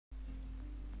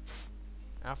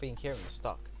Alfie and Kieran are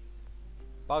stuck.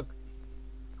 Bug.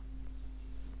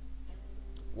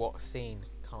 What scene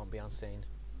can't be unseen?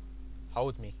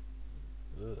 Hold me.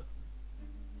 Ugh.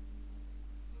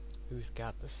 Who's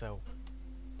got the soap?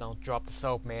 Don't drop the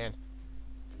soap, man.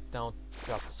 Don't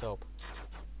drop the soap.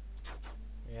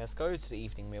 Yeah, let's go to the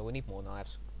evening meal. We need more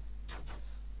knives.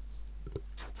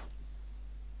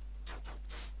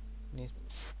 Yeah,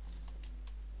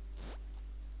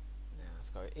 let's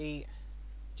go eat.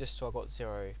 Just so I got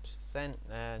 0%,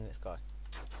 and let's go.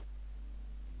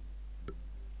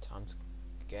 Time to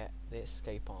get the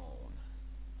escape on.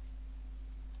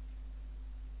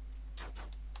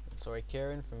 And sorry,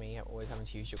 Kieran, for me always having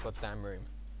to use your goddamn room.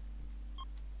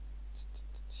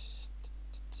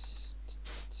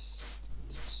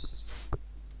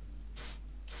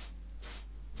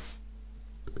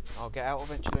 I'll get out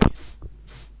eventually.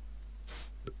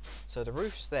 So the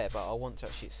roof's there, but I want to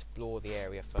actually explore the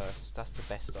area first. That's the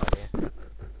best idea.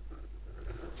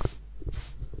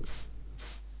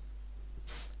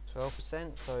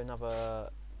 12%, so another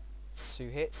 2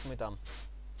 hits and we're done.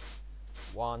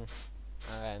 1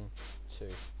 and 2.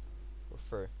 We're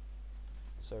through.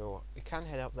 So we can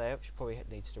head up there, which probably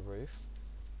lead to the roof.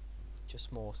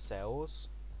 Just more cells.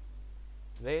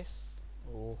 This.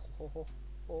 Oh, oh, oh,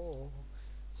 oh.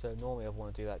 So normally I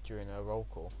want to do that during a roll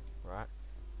call, right?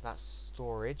 That's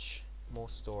storage, more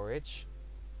storage.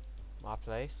 My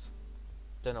place.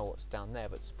 Don't know what's down there,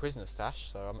 but it's a prisoner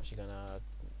stash, so I'm actually gonna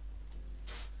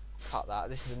cut that.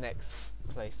 This is the next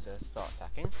place to start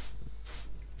attacking.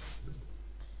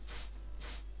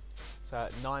 So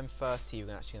at 9:30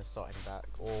 we're actually gonna start heading back,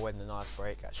 or when the knives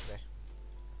break actually.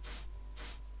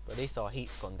 But at least our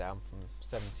heat's gone down from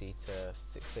 70 to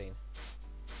 16.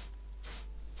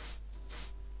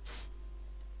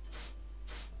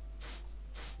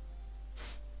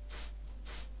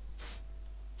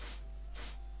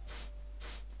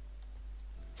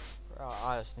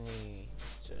 I just need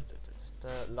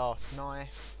the last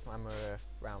knife. I'm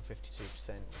around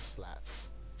 52%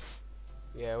 slats.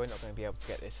 Yeah, we're not going to be able to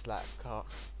get this slat cut.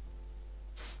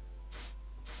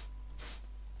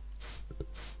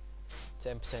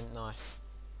 10% knife.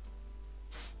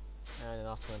 And then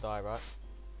after I'm going to die, right?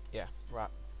 Yeah,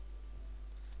 right.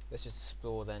 Let's just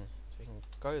explore then. So we can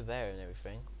go there and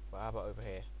everything. But how about over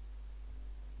here?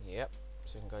 Yep,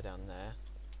 so we can go down there.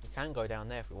 We can go down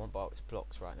there if we want, but it's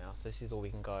blocks right now, so this is all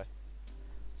we can go.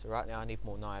 So right now I need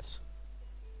more knives.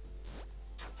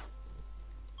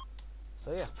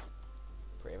 So yeah,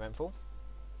 pretty eventful.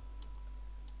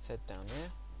 Let's head down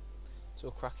here. It's all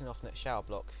cracking off next shower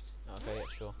block. Okay, yeah,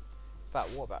 sure. In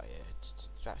fact, what about here?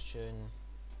 Distraction.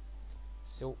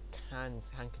 Silk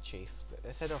handkerchief.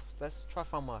 Let's head off. Let's try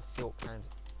find my silk hand.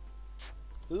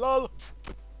 LOL!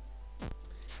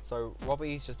 So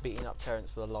Robbie's just beating up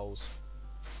Terence for the lols.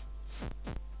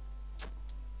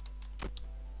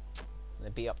 And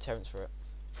then beat up Terence for it.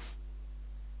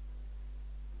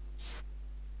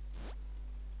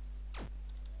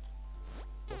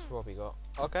 What's Robbie got?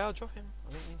 Okay, I'll drop him.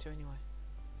 I didn't mean to anyway.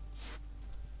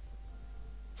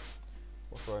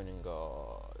 What's Ronan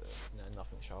got? No,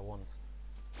 nothing shall I want.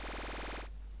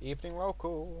 Evening roll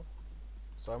call.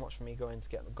 So much for me going to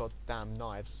get the goddamn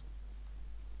knives.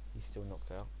 He's still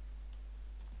knocked out.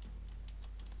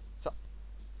 So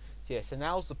yeah, so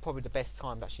now's probably the best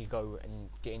time to actually go and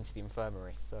get into the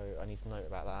infirmary, so I need to note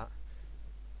about that.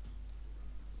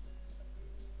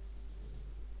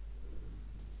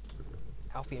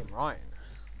 Alfie and Ryan,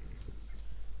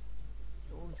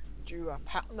 you're due a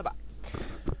pat on the back.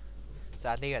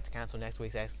 Sadly, you had to cancel next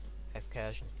week's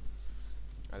excursion.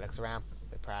 I looks around, a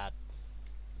bit proud.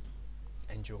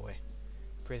 Enjoy.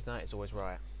 Prisoner is always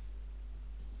right.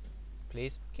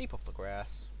 Please keep off the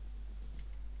grass.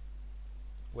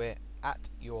 We're at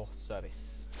your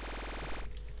service.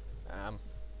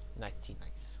 Nighty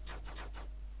nice.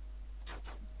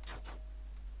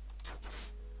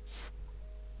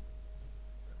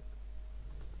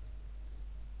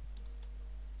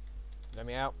 Let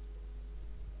me out.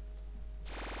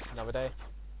 Another day.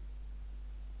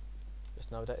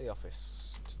 Just another day at the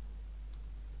office.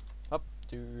 Up,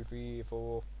 2, 3,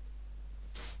 4.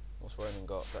 What's Ronan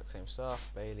got? Exact same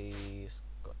stuff. Bailey's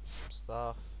got some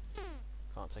stuff.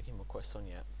 Can't take any more quests on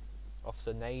yet.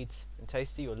 Officer Nades and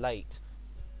Tasty, you're late.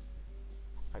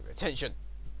 Have your attention.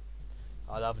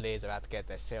 Our lovely is about to get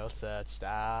their cell searched.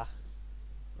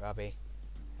 Robbie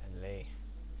and Lee.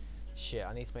 Shit,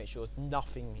 I need to make sure there's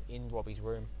nothing in Robbie's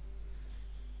room.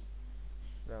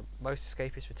 Most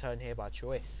escapists return here by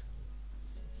choice.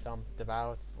 Some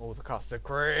devoured all the custard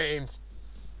creams.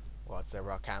 What's a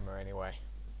rock hammer anyway?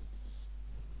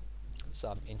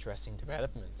 Some interesting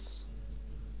developments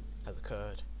has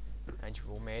occurred, and and you've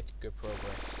all made good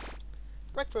progress.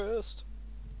 Breakfast!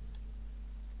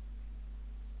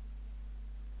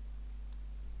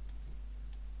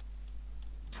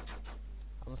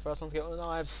 I'm the first one to get all the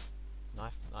knives.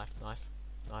 Knife, knife, knife,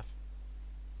 knife.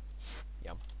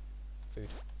 Yum. Food.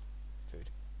 Food.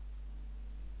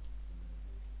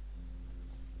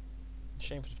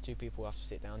 Shame for the two people who have to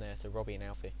sit down there, so Robbie and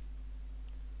Alfie.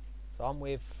 So I'm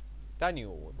with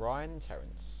Daniel, Ryan and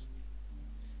Terence.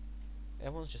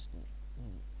 Everyone's just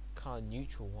kind of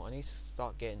neutral. I need to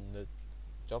start getting the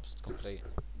jobs complete.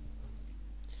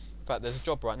 In fact, there's a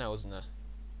job right now, isn't there?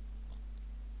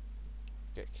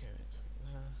 Get carried.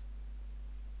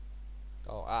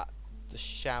 Oh, at the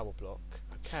shower block.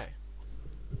 Okay.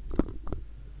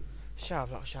 Shower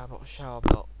block, shower block, shower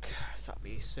block. So that'll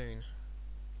be soon.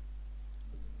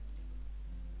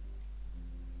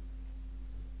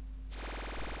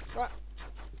 Right.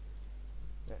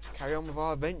 Let's carry on with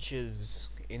our adventures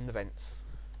in the vents.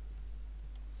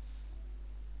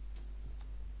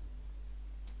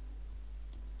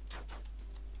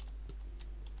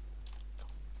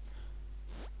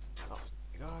 Up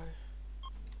you go.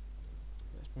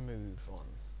 Let's move on.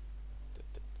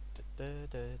 So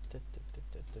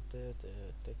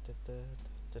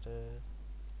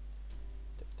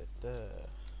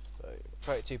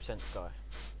 32% to go.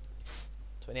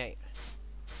 28.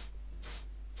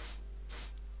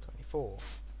 24.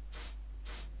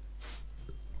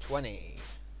 20.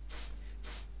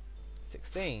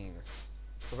 16.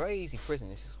 For a very easy prison,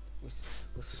 this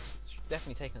was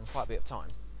definitely taking quite a bit of time,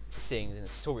 seeing the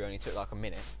tutorial only took like a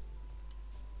minute.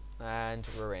 And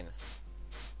we're in.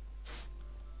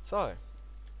 So,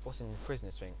 what's in the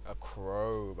prisoner's thing? A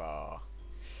crowbar.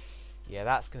 Yeah,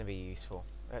 that's going to be useful.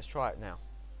 Let's try it now.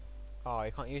 Oh,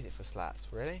 you can't use it for slats,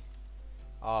 really?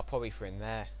 Oh, probably for in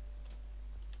there.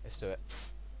 Let's do it.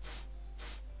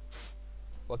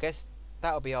 Well, I guess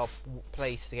that'll be our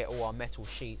place to get all our metal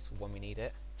sheets when we need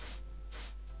it.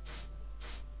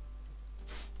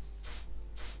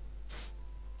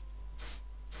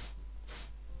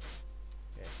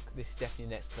 Yes, this is definitely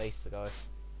the next place to go.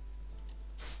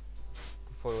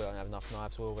 We probably won't have enough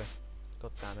knives, will we?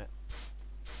 God damn it.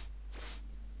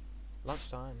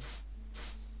 Lunchtime.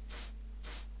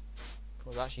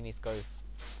 Well, I actually need to go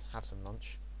have some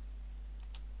lunch.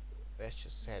 Let's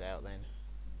just head out then.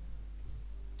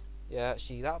 Yeah,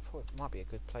 actually, that might be a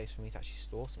good place for me to actually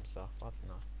store some stuff. I don't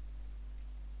know.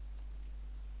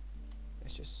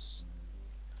 Let's just...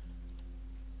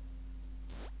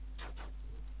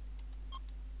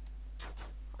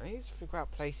 I need to figure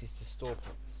out places to store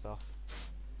stuff.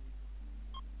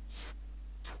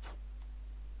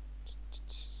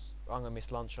 I'm gonna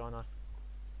miss lunch, aren't I?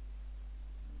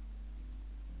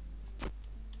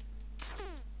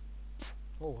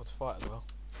 Oh, let's fight as well.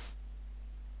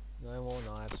 No more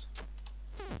knives.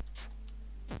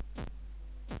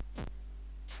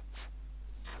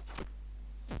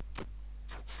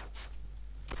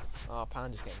 Oh,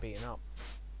 Panda's getting beaten up.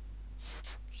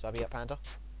 Should I be at Panda?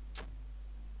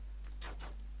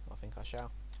 I think I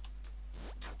shall.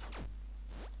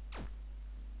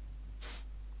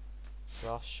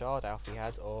 Last shard Alfie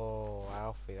had. Oh,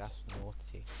 Alfie, that's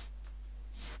naughty.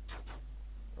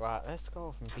 Right, let's go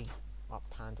off and beat up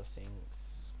Panda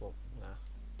things. Well,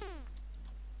 nah.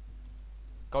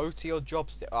 Go to your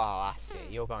job stick. Oh, that's it.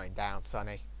 You're going down,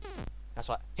 Sonny. That's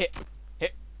right. Hit,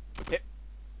 hit, hit,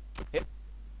 hit.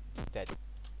 Dead.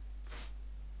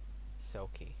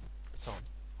 Silky. Baton.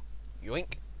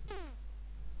 Yoink.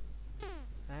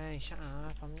 Hey, shut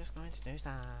up. I'm just going to do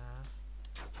stuff.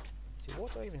 See,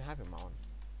 what do I even have him on?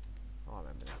 Oh, I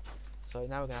remember now. So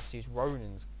now we're going to have to use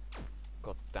Ronan's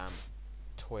goddamn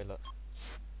toilet.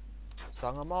 So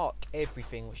I'm going to mark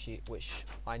everything which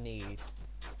I need,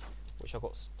 which I've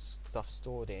got stuff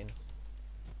stored in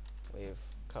with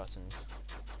curtains.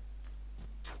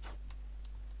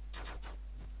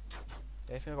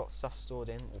 Everything I've got stuff stored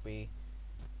in will be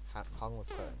hung with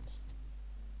curtains.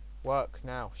 Work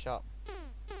now, shut up.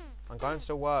 I'm going to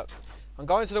the work. I'm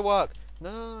going to the work.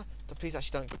 No, no, no. Please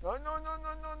actually don't. No, no, no,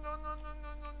 no, no, no, no, no,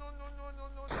 no, no, no, no,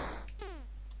 no,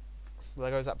 no.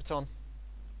 There goes that baton.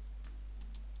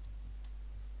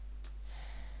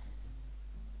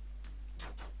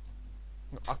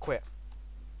 No, I quit.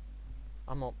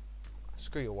 I'm not.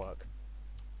 Screw your work.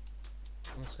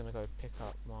 I'm just gonna go pick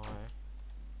up my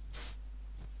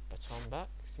baton back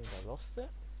since I lost it.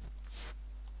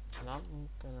 And I'm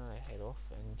gonna head off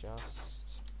and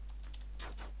just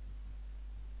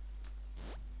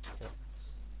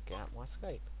get out my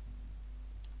escape.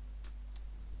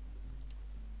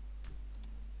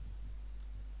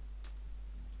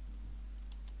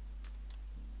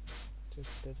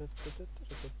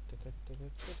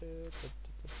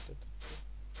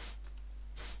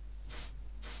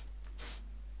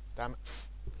 Damn it.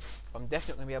 I'm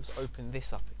definitely going to be able to open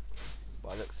this up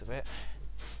by the looks of it.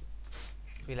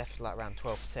 We left like around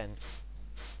 12%.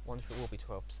 Wonder if it will be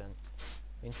 12%.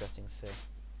 Interesting to see.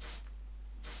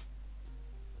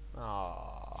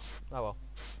 Ah, oh well.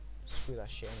 Screw that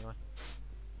shit anyway.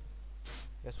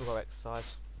 Guess we'll go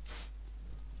exercise.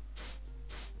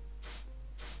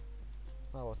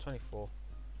 Oh well, 24.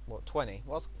 What, 20?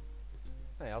 Was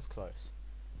hey, I was close.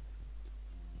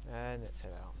 And let's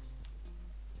head out.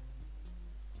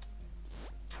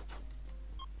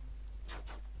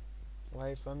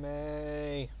 Wait for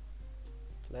me,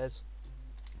 please.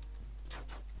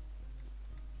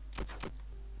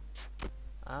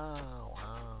 Oh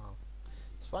wow.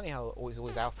 It's funny how always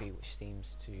Alfie which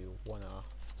seems to wanna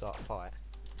start a fight.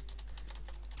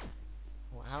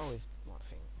 Well, how is I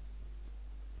think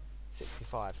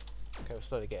 65. Okay, we're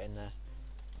slowly getting there.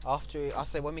 After I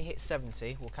say when we hit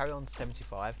 70, we'll carry on to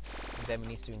 75, and then we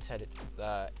need to do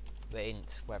the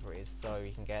int, whatever it is, so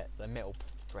we can get the metal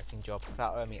breathing job.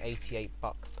 That'll earn me 88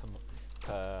 bucks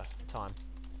per time,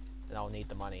 and I'll need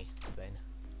the money then.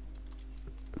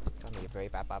 Can be a very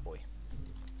bad boy.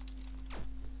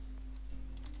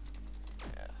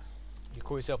 Yeah. You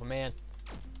call yourself a man?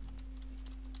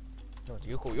 No, do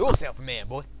you call yourself a man,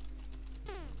 boy?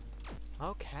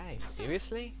 Okay,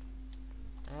 seriously?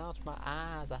 Ouch, my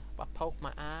eyes. I poked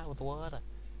my eye with water.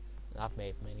 I've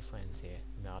made many friends here.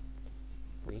 Not.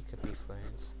 We could be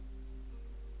friends.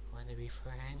 Wanna be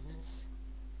friends?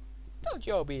 Don't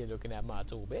y'all be looking at my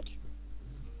tool, bitch.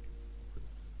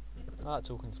 I like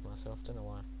talking to myself, don't know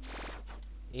why.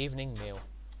 Evening meal.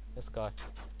 Let's go.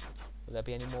 Will there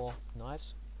be any more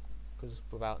knives? Because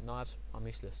without knives, I'm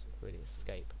useless. Really,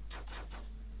 escape.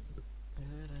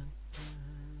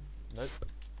 Nope.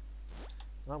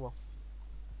 Oh well.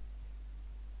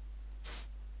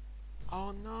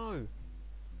 Oh no!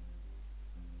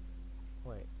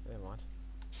 Wait, never mind.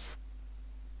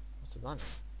 What's it done?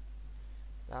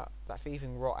 That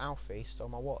thieving rot Alfie stole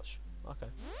my watch. Okay,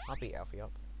 I'll beat Alfie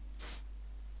up.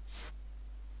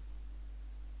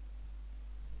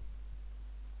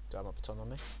 Do I have my baton on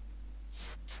me?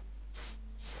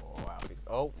 Oh, Alfie's.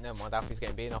 Oh, never mind. Alfie's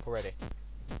getting beaten up already.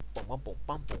 Boom, boom, boom,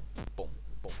 boom, boom, boom,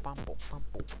 boom, boom, boom, boom,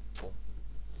 boom, boom.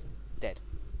 Dead.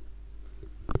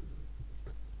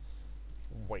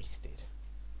 Wasted.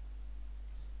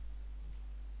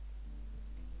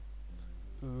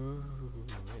 Ooh,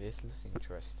 this looks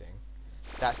interesting.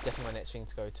 That's definitely my next thing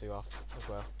to go to after as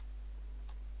well.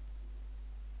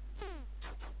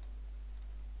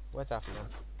 Where's Alfie gone?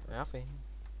 Alfie.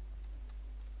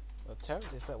 Well,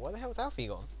 Terrence is that. Where the hell's Alfie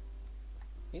gone?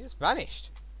 He just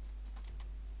vanished.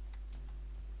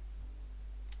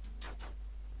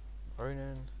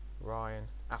 Ronan, Ryan,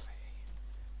 Alfie.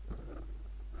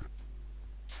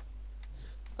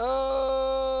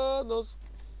 Those.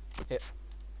 Hit.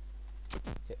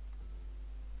 Hit.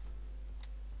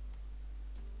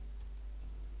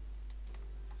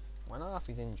 When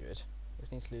Alfie's injured, we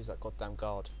just need to lose that goddamn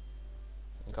guard.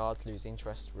 And guards lose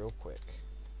interest real quick.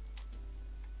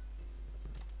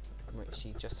 Which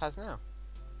she just has now.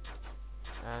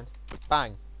 And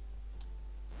bang!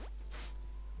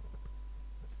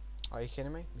 Are you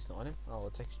kidding me? He's not on him? Oh, I'll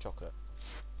take his chocolate.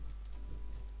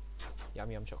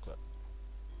 Yum yum chocolate.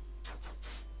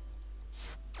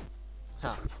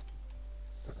 Ha!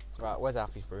 Right, where's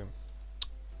Alfie's room?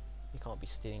 You can't be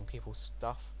stealing people's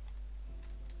stuff.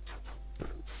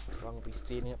 So I'm gonna be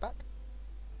stealing it back.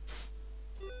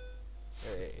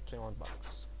 Hey, 21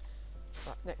 bucks.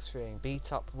 Right, next thing,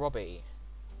 beat up Robbie.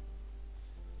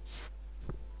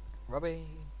 Robbie,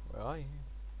 where are you?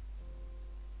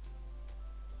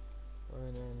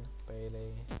 Ronan,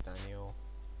 Bailey, Daniel.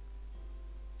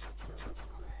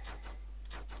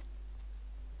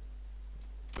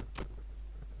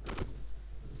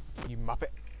 You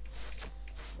muppet.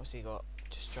 What's he got?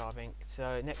 Just driving.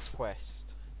 So, next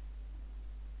quest.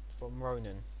 From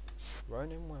Ronan.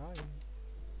 Ronan, where are you?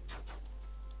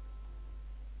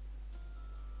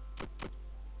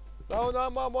 No,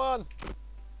 911!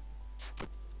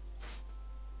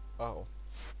 Oh.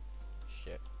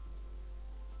 Shit.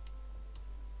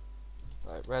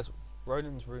 Right, where's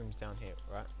Ronan's room's down here,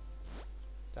 right?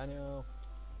 Daniel.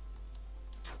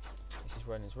 This is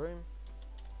Ronan's room.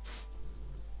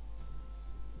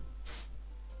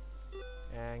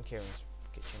 And Kieran's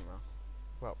kitchen,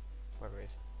 well, whatever it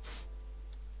is.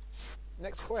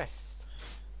 Next quest.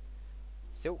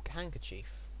 Silk handkerchief.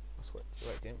 That's what.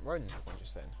 Wait, didn't Ronan have one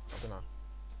just then? I don't know.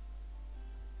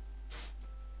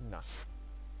 No.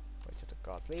 Wait till the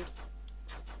guards leave.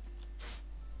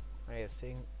 I need a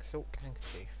silk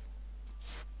handkerchief.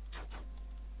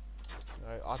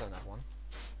 No, I don't have one.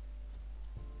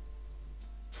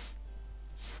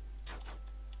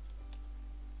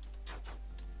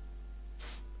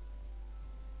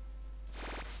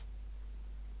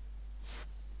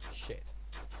 Shit.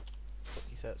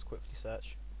 Quickly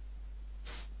search.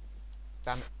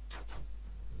 Damn it.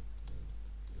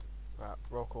 Right,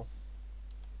 roll call.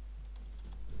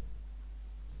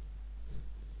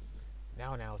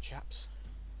 Now, chaps.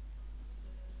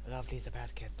 Lovely's about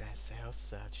to get their sales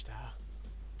searched,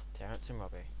 Terence and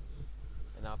Robbie.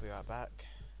 And I'll be right back.